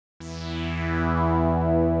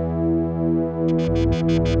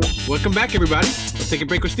Welcome back, everybody. Let's take a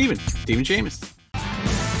break with Steven Shamus.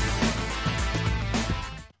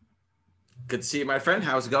 Good to see you, my friend.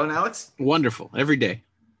 How's it going, Alex? Wonderful. Every day.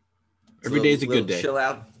 Every day is a good day. Chill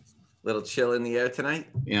out. Little chill in the air tonight.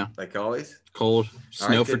 Yeah. Like always. Cold.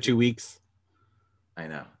 Snow for 2 weeks. I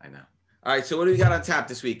know. All right. So what do we got on tap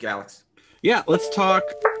this week, Alex? Yeah. Let's talk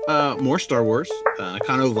more Star Wars.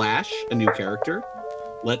 Nakano Lash, a new character.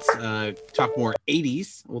 Let's talk more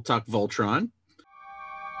 80s. We'll talk Voltron.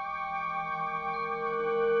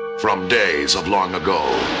 From days of long ago,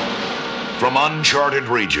 from uncharted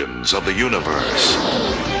regions of the universe,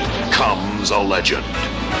 comes a legend.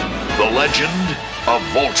 The legend of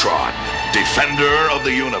Voltron, defender of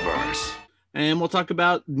the universe. And we'll talk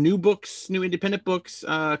about new books, new independent books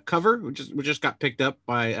cover, which just got picked up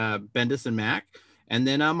by Bendis and Mac, and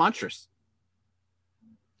then Monstrous.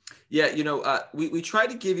 Yeah, we try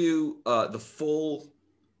to give you the full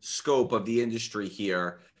scope of the industry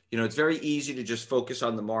here. It's very easy to just focus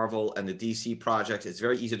on the Marvel and the DC projects. It's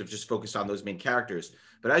very easy to just focus on those main characters.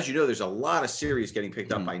 But as you know, there's a lot of series getting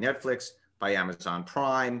picked up by Netflix, by Amazon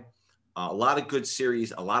Prime, a lot of good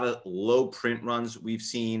series, a lot of low print runs we've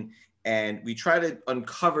seen. And we try to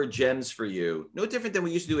uncover gems for you. No different than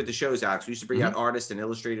we used to do at the shows, Alex. We used to bring out artists and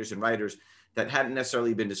illustrators and writers that hadn't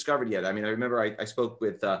necessarily been discovered yet. I mean, I remember I spoke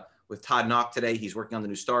with Todd Nauck today. He's working on the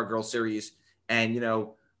new Stargirl series. And,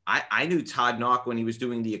 I knew Todd Nauck when he was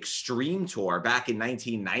doing the Extreme Tour back in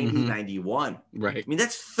 1990, 91. Right. I mean,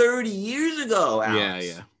 that's 30 years ago,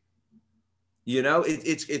 Alex. Yeah.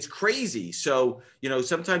 It's crazy. So,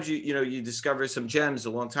 sometimes you discover some gems a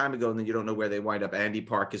long time ago and then you don't know where they wind up. Andy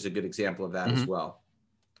Park is a good example of that as well.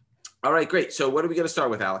 All right, great. So what are we going to start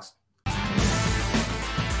with, Alex?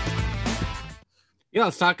 Yeah,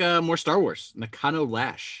 let's talk more Star Wars. Nakano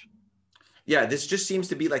Lash. Yeah, this just seems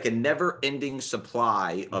to be like a never-ending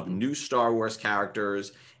supply of new Star Wars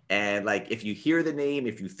characters. And like, if you hear the name,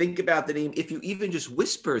 if you think about the name, if you even just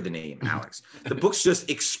whisper the name, Alex, the books just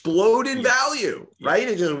explode in value, right?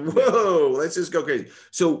 It just, whoa, let's just go crazy.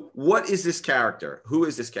 So what is this character? Who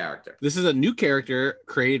is this character? This is a new character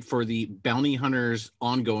created for the Bounty Hunters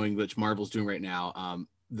ongoing, which Marvel's doing right now.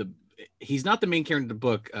 He's not the main character in the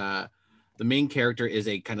book. The main character is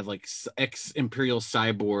a kind of like ex-Imperial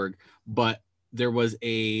cyborg, but there was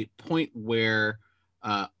a point where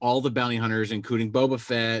all the bounty hunters, including Boba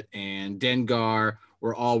Fett and Dengar,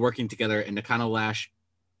 were all working together, and Nakano Lash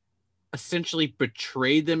essentially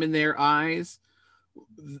betrayed them in their eyes.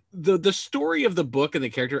 The story of the book and the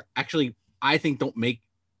character actually, I think,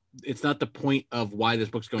 it's not the point of why this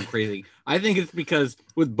book's going crazy. I think it's because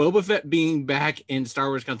with Boba Fett being back in Star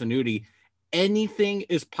Wars continuity, anything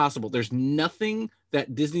is possible. There's nothing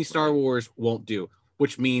that Disney Star Wars won't do,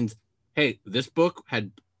 which means, hey, this book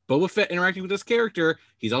had Boba Fett interacting with this character.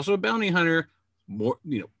 He's also a bounty hunter.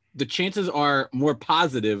 The chances are more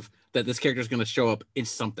positive that this character is going to show up in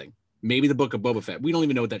something. Maybe the book of Boba Fett. We don't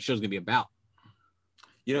even know what that show's going to be about.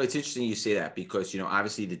 It's interesting you say that because,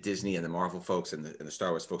 obviously the Disney and the Marvel folks and the Star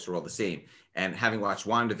Wars folks are all the same. And having watched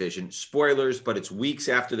WandaVision, spoilers, but it's weeks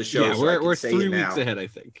after the show. Yeah, so we're 3 weeks ahead, I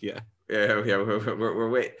think. Yeah. Yeah, we're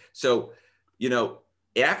wait. So,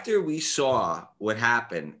 after we saw what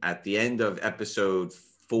happened at the end of episode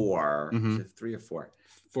 4, is it 3 or 4?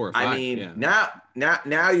 4 or 5. I mean,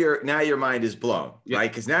 now your mind is blown,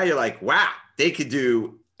 right? Because now you're like, wow, they could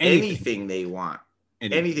do anything they want.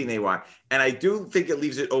 Anything they want. And I do think it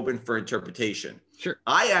leaves it open for interpretation. Sure.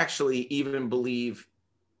 I actually even believe,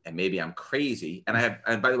 and maybe I'm crazy,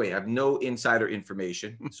 and by the way, I have no insider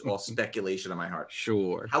information. It's all speculation on my heart.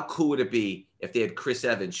 Sure. How cool would it be if they had Chris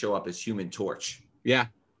Evans show up as Human Torch? Yeah.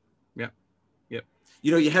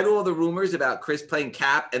 You had all the rumors about Chris playing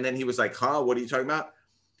Cap, and then he was like, huh, what are you talking about?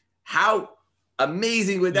 How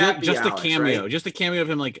amazing would that be, Just Alex, a cameo. right? Just a cameo of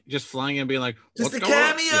him, like, just flying and being like, just a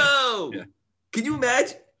cameo! Yeah. Can you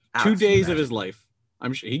imagine? 2 days of his life.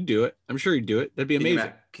 I'm sure he'd do it. That'd be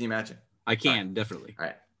amazing. Can you imagine? I can, definitely. All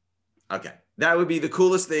right. Okay. That would be the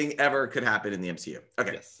coolest thing ever could happen in the MCU.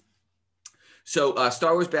 Okay. Yes. So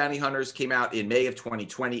Star Wars Bounty Hunters came out in May of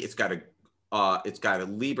 2020. It's got a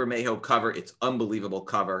Lee Bermejo cover. It's unbelievable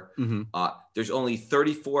cover. There's only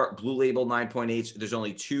 34 Blue Label 9.8s. There's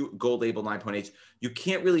only 2 Gold Label 9.8s. You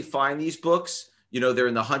can't really find these books. They're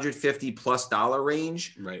in the $150+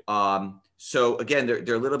 range. Right. So again,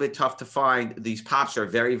 they're a little bit tough to find. These pops are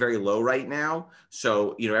very, very low right now.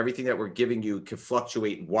 So, everything that we're giving you can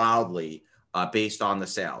fluctuate wildly based on the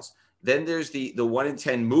sales. Then there's the 1 in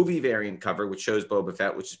 10 movie variant cover, which shows Boba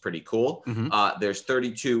Fett, which is pretty cool. There's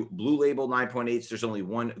 32 blue label 9.8s. There's only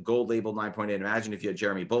one gold label 9.8. Imagine if you had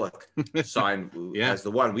Jeremy Bullock sign as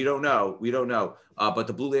the one. We don't know. But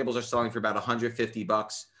the blue labels are selling for about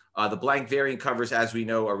 $150. The blank variant covers, as we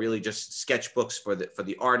know, are really just sketchbooks for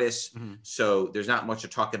the artists. So there's not much to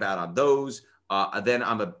talk about on those. Then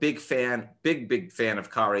I'm a big fan of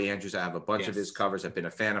Kari Andrews. I have a bunch of his covers. I've been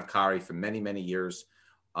a fan of Kari for many, many years.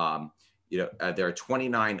 There are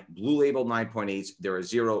 29 blue label 9.8s. There are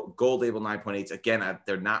 0 gold label 9.8s. Again,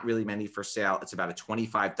 they're not really many for sale. It's about a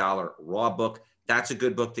 $25 raw book. That's a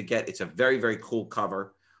good book to get. It's a very, very cool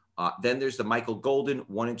cover. Then there's the Michael Golden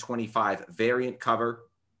 1 in 25 variant cover.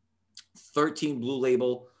 13 blue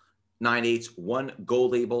label 9.8s, 1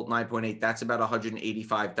 gold label 9.8. That's about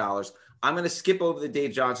 $185. I'm going to skip over the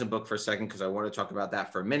Dave Johnson book for a second because I want to talk about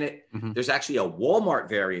that for a minute. There's actually a Walmart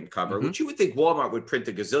variant cover, which you would think Walmart would print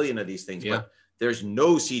a gazillion of these things, but there's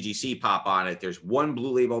no CGC pop on it. There's 1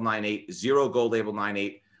 blue label 9.8, 0 gold label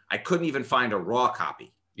 9.8. I couldn't even find a raw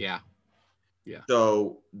copy. Yeah.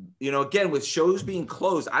 So, again, with shows being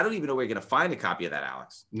closed, I don't even know where you're going to find a copy of that,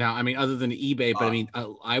 Alex. Now, I mean, other than eBay, but I mean,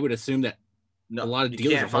 I would assume that a lot of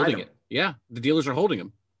dealers are holding it. Yeah, the dealers are holding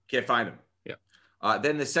them. Can't find them.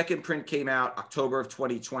 Then the second print came out October of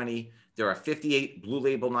 2020. There are 58 blue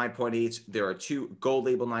label 9.8s. There are 2 gold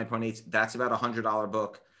label 9.8s. That's about $100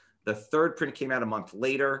 book. The third print came out a month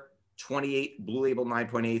later. 28 blue label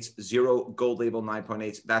 9.8s, 0 gold label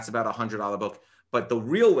 9.8s. That's about $100 book. But the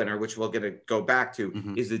real winner, which we're going to go back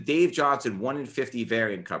to, is the Dave Johnson 1 in 50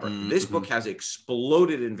 variant cover. This book has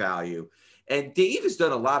exploded in value. And Dave has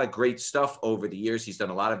done a lot of great stuff over the years. He's done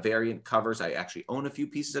a lot of variant covers. I actually own a few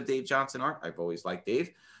pieces of Dave Johnson art. I've always liked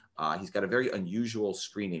Dave. He's got a very unusual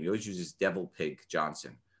screen name. He always uses Devil Pig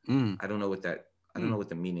Johnson. I don't know what that. I don't know what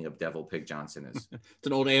the meaning of Devil Pig Johnson is. It's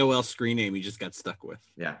an old AOL screen name he just got stuck with.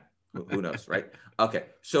 Yeah. Who knows, right? Okay.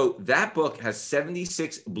 So that book has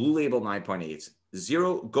 76 blue label 9.8s,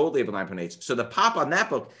 0 gold label 9.8s. So the pop on that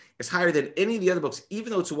book is higher than any of the other books,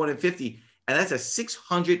 even though it's a 1 in 50. And that's a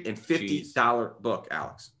 $650 book,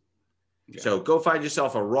 Alex. Yeah. So go find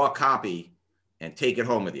yourself a raw copy and take it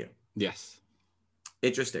home with you. Yes.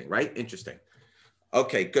 Interesting, right? Interesting.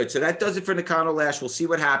 Okay, good. So that does it for Nakano Lash. We'll see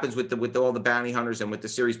what happens with all the bounty hunters and with the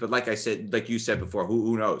series. But like I said, like you said before,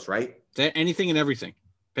 who knows, right? Anything and everything.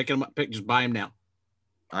 Pick them up. Just buy them now.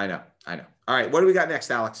 I know. All right, what do we got next,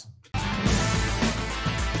 Alex?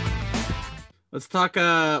 Let's talk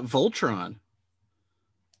Voltron.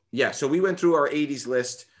 Yeah, so we went through our 80s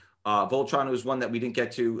list. Voltron was one that we didn't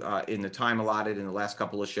get to in the time allotted in the last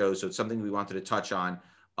couple of shows, so it's something we wanted to touch on.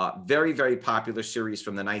 Very, very popular series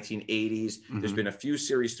from the 1980s. There's been a few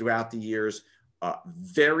series throughout the years.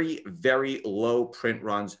 Very, very low print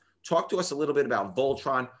runs. Talk to us a little bit about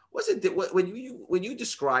Voltron. When you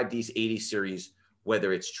describe these 80s series,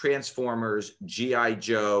 whether it's Transformers, G.I.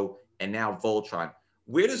 Joe, and now Voltron,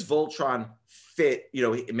 where does Voltron fit,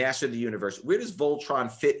 Master of the Universe? Where does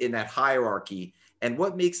Voltron fit in that hierarchy? And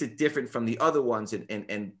what makes it different from the other ones?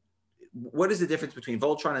 And what is the difference between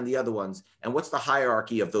Voltron and the other ones? And what's the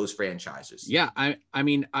hierarchy of those franchises? Yeah, I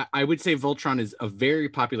mean, I would say Voltron is a very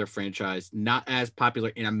popular franchise, not as popular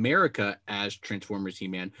in America as Transformers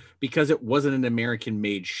He-Man, because it wasn't an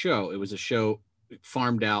American-made show. It was a show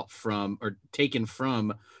farmed out from or taken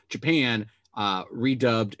from Japan,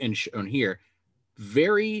 redubbed and shown here.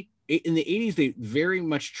 In the 80s, they very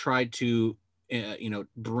much tried to,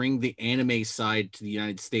 bring the anime side to the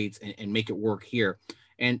United States and make it work here.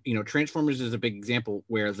 And, Transformers is a big example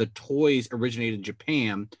where the toys originated in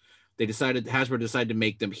Japan. Hasbro decided to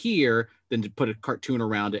make them here, then to put a cartoon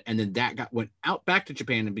around it. And then that went out back to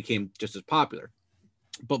Japan and became just as popular.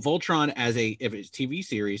 But Voltron if it's TV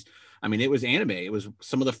series, I mean, it was anime. It was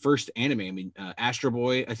some of the first anime. I mean, Astro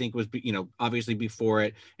Boy, I think was, obviously before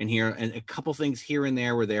it, and a couple things here and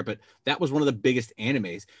there were there, but that was one of the biggest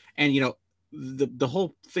animes. And, the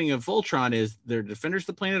whole thing of Voltron is they're defenders of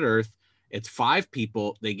the planet Earth. It's 5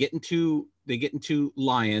 people. They get into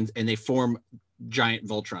lions and they form giant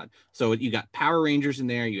Voltron. So you got Power Rangers in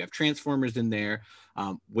there. You have Transformers in there.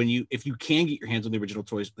 If you can get your hands on the original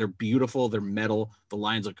toys, they're beautiful. They're metal. The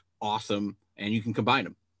lions look awesome, and you can combine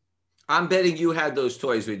them. I'm betting you had those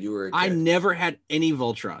toys when you were a kid. I never had any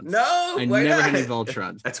Voltrons. No, I never had any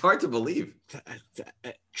Voltrons. That's hard to believe.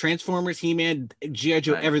 Transformers, He-Man, G.I.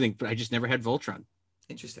 Joe, everything, but I just never had Voltron.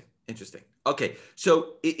 Interesting. Okay,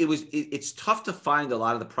 so it's tough to find a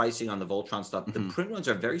lot of the pricing on the Voltron stuff. The print runs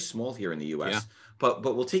are very small here in the U.S., but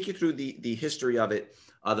we'll take you through the history of it.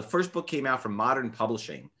 The first book came out from Modern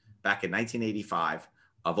Publishing back in 1985,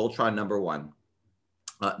 Voltron #1.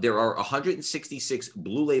 There are 166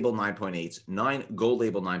 Blue Label 9.8s, 9 Gold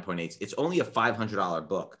Label 9.8s. It's only a $500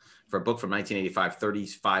 book for a book from 1985,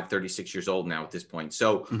 35, 36 years old now at this point.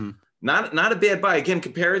 So not a bad buy, again,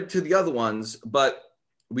 compared to the other ones, but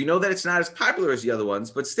we know that it's not as popular as the other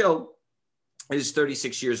ones, but still it is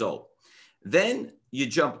 36 years old. Then you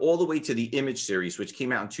jump all the way to the Image series, which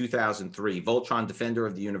came out in 2003. Voltron, Defender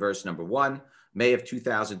of the Universe, #1, May of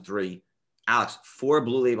 2003. Alex, 4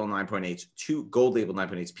 Blue Label 9.8s, 2 Gold Label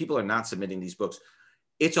 9.8s. People are not submitting these books.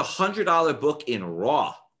 It's a $100 book in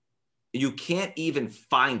raw. You can't even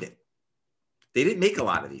find it. They didn't make a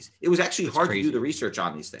lot of these. It was actually hard to do the research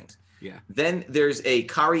on these things. Yeah. Then there's a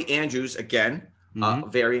Kari Andrews, again,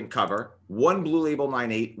 variant cover, 1 Blue Label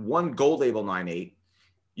 9.8, 1 Gold Label 9.8.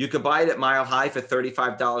 You could buy it at Mile High for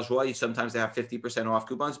 $35 raw. Sometimes they have 50% off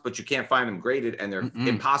coupons, but you can't find them graded, and they're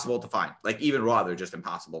impossible to find. Like even raw, they're just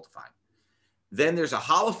impossible to find. Then there's a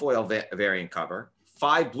holofoil variant cover,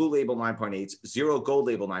 5 Blue Label 9.8s, 0 Gold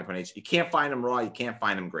Label 9.8s. You can't find them raw. You can't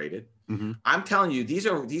find them graded. I'm telling you, these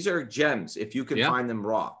are gems if you can find them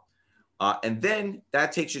raw. And then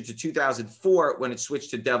that takes you to 2004 when it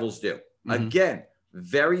switched to Devil's Due. Again,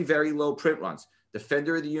 very, very low print runs.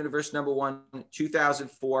 Defender of the Universe #1,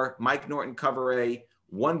 2004, Mike Norton cover A,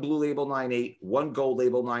 1 Blue Label 9.8, 1 Gold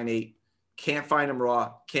Label 9.8. Can't find them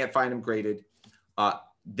raw. Can't find them graded.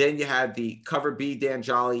 Then you had the cover B, Dan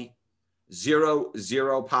Jolly,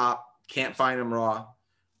 0 pop, can't find them raw.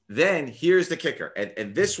 Then here's the kicker,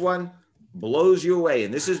 and this one blows you away.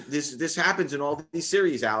 And this happens in all these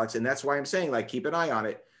series, Alex, and that's why I'm saying, like, keep an eye on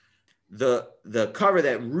it. The cover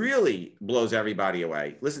that really blows everybody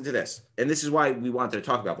away. Listen to this, and this is why we wanted to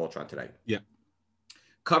talk about Voltron today. Yeah.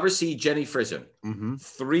 Cover C, Jenny Frison,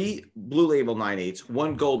 3 Blue Label 9.8s,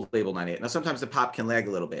 1 Gold Label 9.8. Now sometimes the pop can lag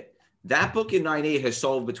a little bit. That book in 9.8 has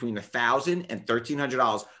sold between $1,000 and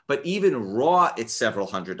 $1,300, but even raw, it's several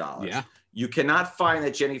 $100s. Yeah. You cannot find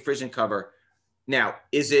that Jenny Frison cover. Now,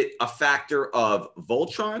 is it a factor of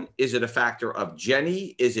Voltron? Is it a factor of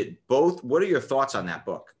Jenny? Is it both? What are your thoughts on that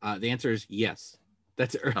book? The answer is yes.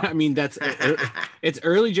 I mean, it's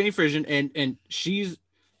early Jenny Frison, and she's,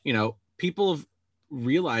 people have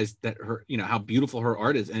realized that her, how beautiful her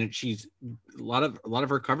art is, and she's a lot of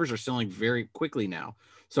her covers are selling very quickly now.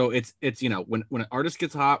 So it's when an artist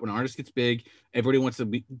gets hot, when an artist gets big, everybody wants to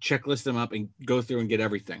checklist them up and go through and get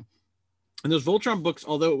everything. And those Voltron books,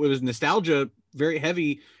 although it was nostalgia very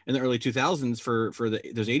heavy in the early 2000s for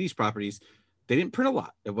those 80s properties, they didn't print a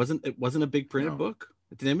lot. It wasn't a big printed book.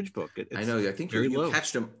 It's an Image book. I know. I think you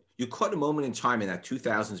catched them. You caught a moment in time in that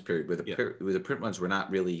 2000s period where the print runs were not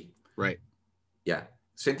really right. Yeah.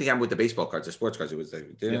 Same thing happened with the baseball cards, the sports cards. It was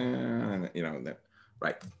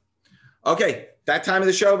right. Okay, that time of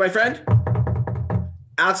the show, my friend.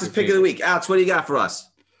 Alex's pick of the week. Alex, what do you got for us?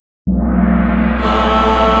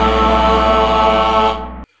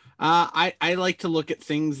 I like to look at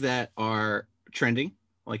things that are trending,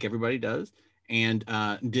 like everybody does, and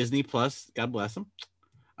Disney Plus, God bless them.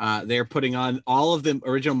 They're putting on all of the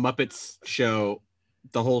original Muppets show,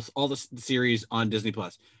 all the series on Disney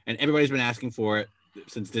Plus, and everybody's been asking for it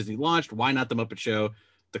since Disney launched. Why not the Muppet Show?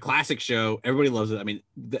 The classic show, everybody loves it. I mean,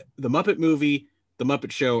 the Muppet movie, the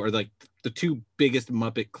Muppet Show are like the 2 biggest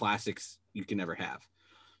Muppet classics you can ever have.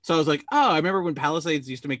 So I was like, oh, I remember when Palisades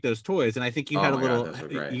used to make those toys, and I think you had a little. God,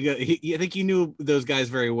 I think you knew those guys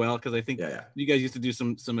very well because I think you guys used to do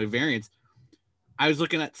some variants. I was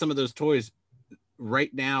looking at some of those toys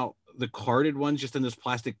right now, the carded ones, just in those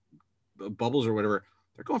plastic bubbles or whatever.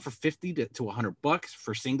 They're going for $50 to $100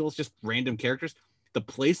 for singles, just random characters. The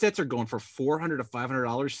play sets are going for $400 to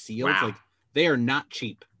 $500 sealed. Wow. Like, they are not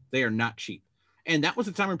cheap. They are not cheap. And that was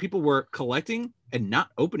the time when people were collecting and not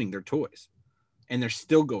opening their toys. And they're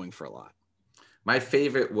still going for a lot. My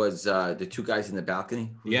favorite was the 2 guys in the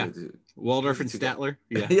balcony. Waldorf and Statler.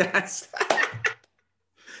 Yeah. Yes.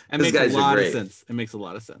 It makes a lot of sense. It makes a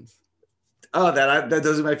lot of sense. Oh,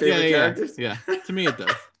 those are my favorite characters? Yeah. To me, it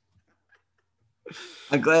does.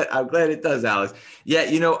 I'm glad it does, Alex. Yeah,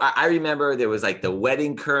 I remember there was like the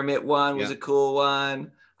wedding Kermit one was a cool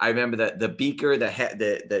one. I remember the beaker,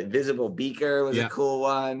 the invisible beaker was a cool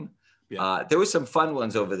one. Yeah. There were some fun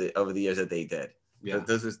ones over the years that they did. Yeah,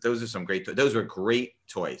 those are some great toys. Those were great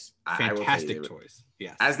toys. Fantastic toys.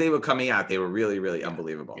 Yeah. As they were coming out, they were really, really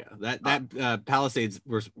unbelievable. Yeah. That Palisades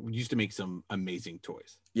used to make some amazing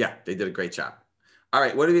toys. Yeah, they did a great job. All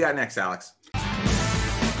right, what do we got next, Alex?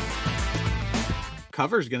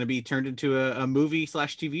 Cover is going to be turned into a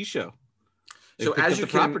movie/TV show. So as you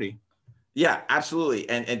property. Yeah, absolutely.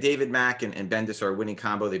 And David Mack and Bendis are a winning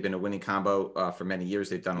combo. They've been a winning combo for many years.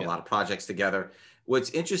 They've done a lot of projects together. what's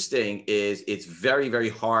interesting is it's very, very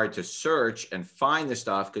hard to search and find the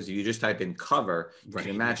stuff, because if you just type in cover, you can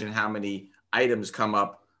imagine how many items come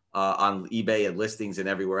up on eBay and listings and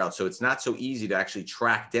everywhere else. So it's not so easy to actually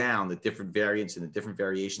track down the different variants and the different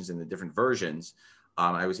variations and the different versions.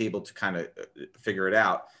 I was able to kind of figure it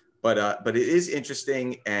out. But it is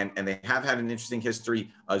interesting, and they have had an interesting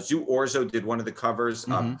history. Zu Orzo did one of the covers,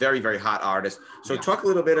 very, very hot artist. So talk a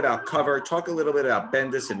little bit about cover, talk a little bit about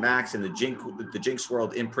Bendis and Max and the Jinx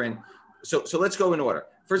World imprint. So let's go in order.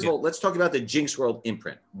 First of all, let's talk about the Jinx World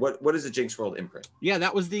imprint. What is the Jinx World imprint? Yeah,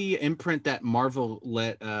 that was the imprint that Marvel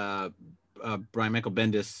let Brian Michael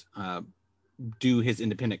Bendis do his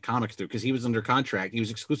independent comics through, because he was under contract. He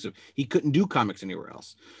was exclusive. He couldn't do comics anywhere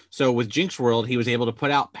else. So with Jinx World, he was able to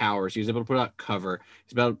put out Powers. He was able to put out Cover.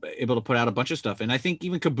 He's able to put out a bunch of stuff. And I think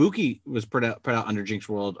even Kabuki was put out under Jinx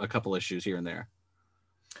World, a couple issues here and there.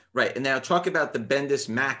 Right. And now talk about the Bendis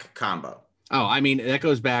Mac combo. Oh, I mean, that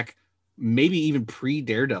goes back maybe even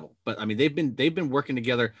pre-Daredevil, but I mean, they've been working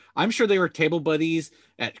together. I'm sure they were table buddies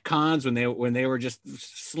at cons when they were just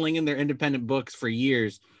slinging their independent books for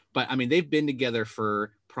years. But I mean, they've been together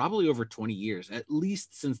for probably over 20 years, at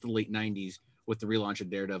least since the late 90s with the relaunch of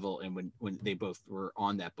Daredevil, and when they both were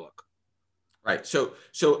on that book. Right. So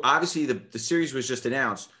obviously the series was just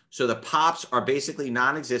announced. So the pops are basically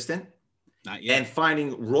non-existent. Not yet. And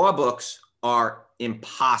finding raw books are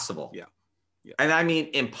impossible. Yeah. And I mean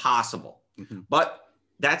impossible. Mm-hmm. But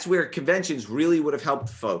that's where conventions really would have helped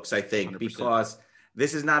folks, I think, 100%. because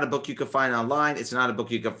this is not a book you can find online. It's not a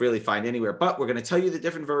book you can really find anywhere. But we're going to tell you the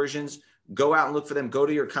different versions. Go out and look for them. Go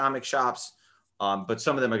to your comic shops. But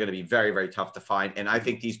some of them are going to be very, very tough to find. And I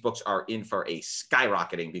think these books are in for a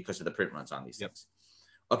skyrocketing because of the print runs on these things.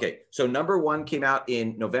 Okay, so number 1 came out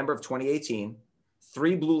in November of 2018.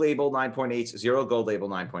 3 blue label 9.8s, 0 gold label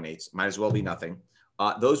 9.8s. Might as well be nothing.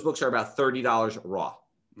 Those books are about $30 raw.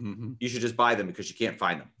 Mm-hmm. You should just buy them because you can't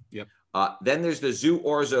find them. Yep. Then there's the Zu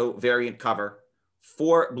Orzo variant cover.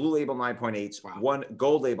 4 blue label 9.8s, Wow. 1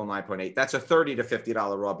 gold label 9.8. That's a $30 to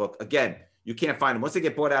 $50 raw book. Again, you can't find them. Once they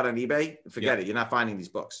get bought out on eBay, forget it. You're not finding these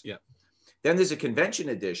books. Yeah. Then there's a convention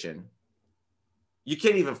edition. You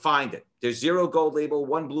can't even find it. There's 0 gold label,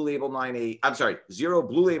 1 blue label 9.8. I'm sorry, 0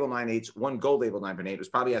 blue label 9.8s, 1 gold label 9.8. It was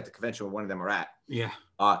probably at the convention where one of them are at. Yeah.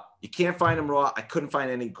 You can't find them raw. I couldn't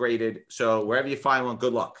find any graded. So wherever you find one,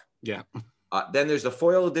 good luck. Yeah. Then there's the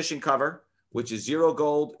foil edition cover, which is 0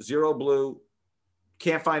 gold, 0 blue.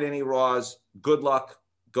 Can't find any raws. Good luck.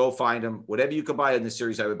 Go find them. Whatever you could buy in this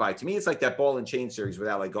series, I would buy. To me, it's like that Ball and Chain series with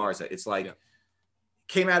Ali Garza. It's like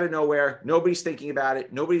came out of nowhere. Nobody's thinking about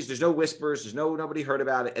it. There's no whispers. Nobody heard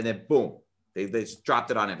about it. And then boom, they just dropped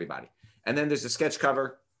it on everybody. And then there's a sketch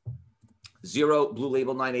cover, 0 blue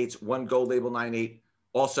label 9.8s, 1 gold label 9.8.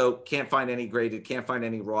 Also, can't find any graded, can't find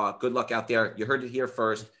any raw. Good luck out there. You heard it here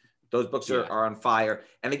first. Those books are on fire.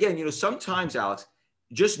 And again, sometimes, Alex,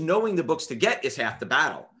 just knowing the books to get is half the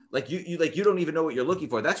battle. Like you don't even know what you're looking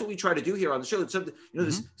for. That's what we try to do here on the show. It's something,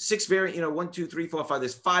 there's 6 variant, 1, 2, 3, 4, 5.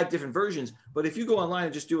 There's 5 different versions. But if you go online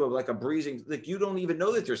and just do a breezing, like you don't even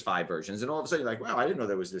know that there's 5 versions, and all of a sudden you're like, wow, I didn't know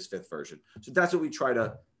there was this 5th version. So that's what we try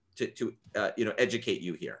to educate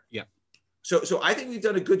you here. Yeah. So I think we've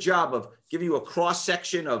done a good job of giving you a cross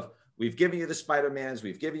section of. We've given you the Spider-Mans,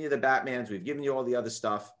 we've given you the Batmans, we've given you all the other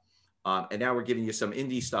stuff. And now we're giving you some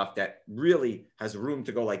indie stuff that really has room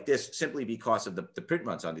to go like this, simply because of the print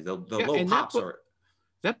runs on these. The low pops are.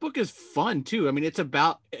 That book is fun too. I mean, it's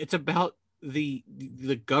about the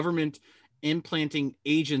government implanting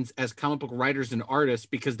agents as comic book writers and artists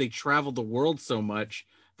because they travel the world so much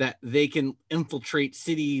that they can infiltrate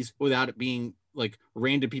cities without it being like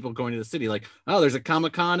random people going to the city. Like, oh, there's a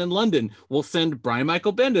Comic-Con in London. We'll send Brian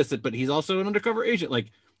Michael Bendis, but he's also an undercover agent. Like,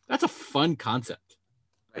 that's a fun concept.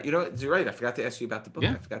 You're right. I forgot to ask you about the book.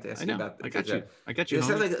 Yeah, I forgot to ask you about the. I got you.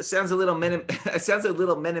 It sounds a little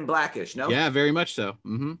Men in Blackish, no? Yeah, very much so.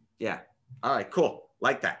 Mm-hmm. Yeah. All right. Cool.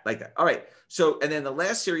 Like that. All right. So, and then the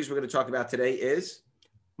last series we're going to talk about today is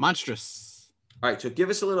Monstrous. All right. So, give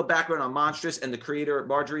us a little background on Monstrous and the creator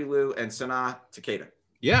Marjorie Liu and Sana Takeda.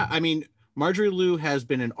 Yeah, I mean, Marjorie Liu has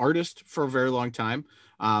been an artist for a very long time.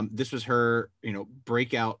 This was her,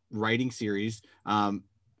 breakout writing series.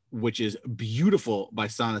 Which is beautiful by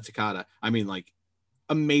Sana Takeda. I mean, like,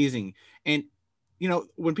 amazing. And,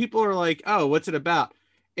 when people are like, oh, what's it about?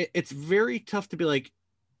 It's very tough to be like,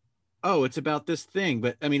 oh, it's about this thing.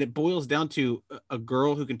 But I mean, it boils down to a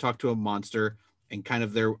girl who can talk to a monster and kind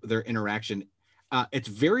of their interaction. It's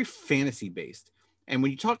very fantasy based. And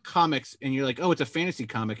when you talk comics and you're like, oh, it's a fantasy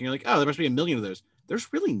comic, and you're like, oh, there must be a million of those.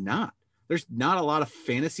 There's really not. There's not a lot of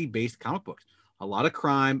fantasy based comic books. A lot of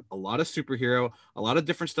crime, a lot of superhero, a lot of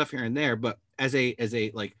different stuff here and there. But as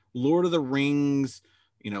a like Lord of the Rings,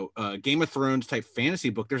 Game of Thrones type fantasy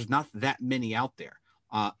book, there's not that many out there.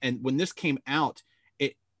 And when this came out,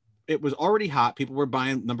 it was already hot. People were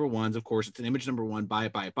buying number ones. Of course, it's an Image number one. Buy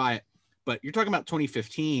it. But you're talking about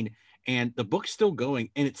 2015, and the book's still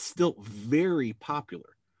going, and it's still very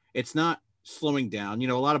popular. It's not slowing down.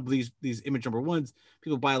 A lot of these Image number ones,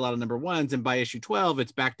 people buy a lot of number ones, and by issue 12,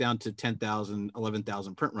 it's back down to 10,000,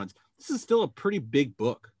 11,000 print runs. This is still a pretty big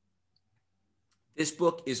book. This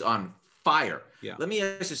book is on fire. Yeah. Let me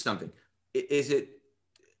ask you something. Is it?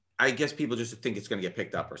 I guess people just think it's going to get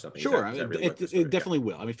picked up or something. Sure, is that really it definitely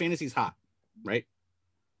will. I mean, fantasy's hot, right?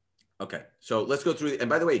 Okay, so let's go through. And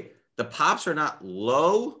by the way, the pops are not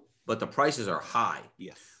low, but the prices are high.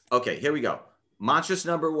 Yes. Okay, here we go. Monstrous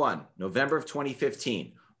number 1, November of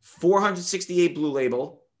 2015. 468 blue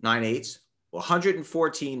label 9/8,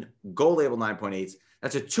 114 gold label 9.8.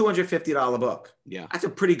 That's a $250 book. Yeah, that's a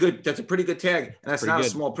pretty good tag, and that's not good.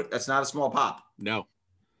 a small pop. No.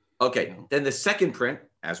 Okay, then the second print,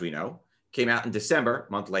 as we know, came out in December,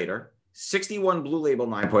 a month later. 61 blue label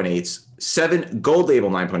 9.8s, 7 gold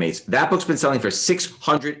label 9.8s. That book's been selling for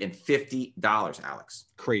 $650, Alex.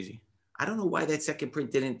 Crazy. I don't know why that second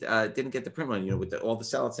print didn't get the print run, with all the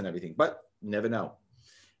sellouts and everything, but never know.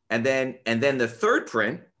 And then the third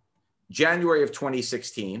print, January of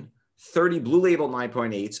 2016, 30 blue label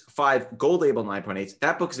 9.8s, 5 gold label 9.8s.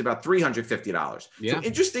 That book is about $350. Yeah. So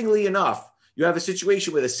interestingly enough, you have a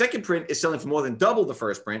situation where the second print is selling for more than double the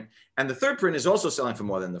first print, and the third print is also selling for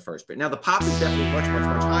more than the first print. Now, the pop is definitely much, much,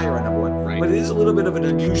 much higher on number 1, right, but it is a little bit of an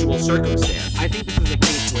unusual circumstance. I think this is a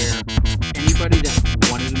case where anybody that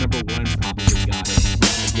wanted a number 1 probably got it.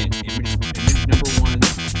 Again, image number 1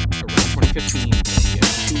 around 2015. You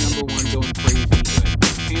had 2 number 1 going crazy.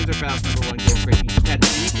 You had Panzer number 1 going crazy. You just had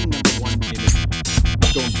anything number 1 image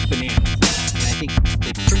going bananas. And I think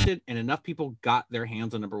they printed, and enough people got their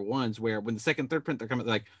hands on number 1s where when the second, third print, they're coming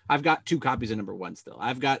like, I've got 2 copies of number 1 still.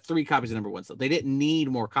 I've got 3 copies of number 1 still. They didn't need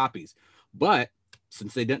more copies. But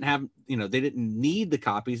since they didn't have, they didn't need the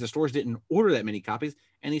copies, the stores didn't order that many copies,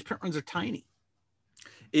 and these print runs are tiny.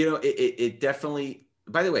 It definitely,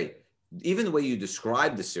 by the way, even the way you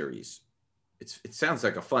describe the series, it sounds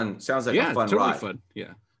like a fun, a fun totally ride. Fun.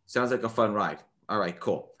 Yeah. Sounds like a fun ride. All right,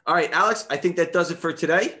 cool. All right, Alex, I think that does it for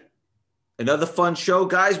today. Another fun show,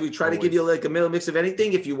 guys. We try to give you like a middle mix of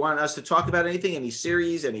anything. If you want us to talk about anything, any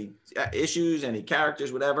series, any issues, any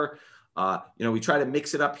characters, whatever, we try to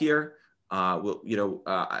mix it up here.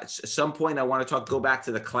 At some point I want to go back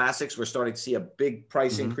to the classics. We're starting to see a big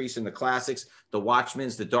price increase in the classics, the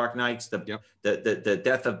Watchmen's, the Dark Knights, the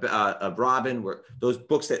Death of Robin, those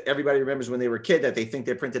books that everybody remembers when they were a kid that they think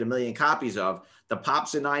they printed 1 million copies of. The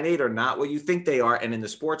pops in 9/8 are not what you think they are. And in the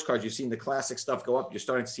sports cards, you've seen the classic stuff go up. You're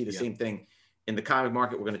starting to see the same thing in the comic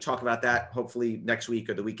market. We're going to talk about that hopefully next week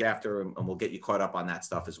or the week after, and we'll get you caught up on that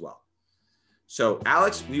stuff as well. So,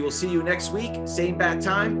 Alex, we will see you next week. Same bat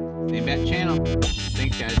time. Same bat channel.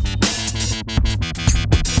 Thanks, guys.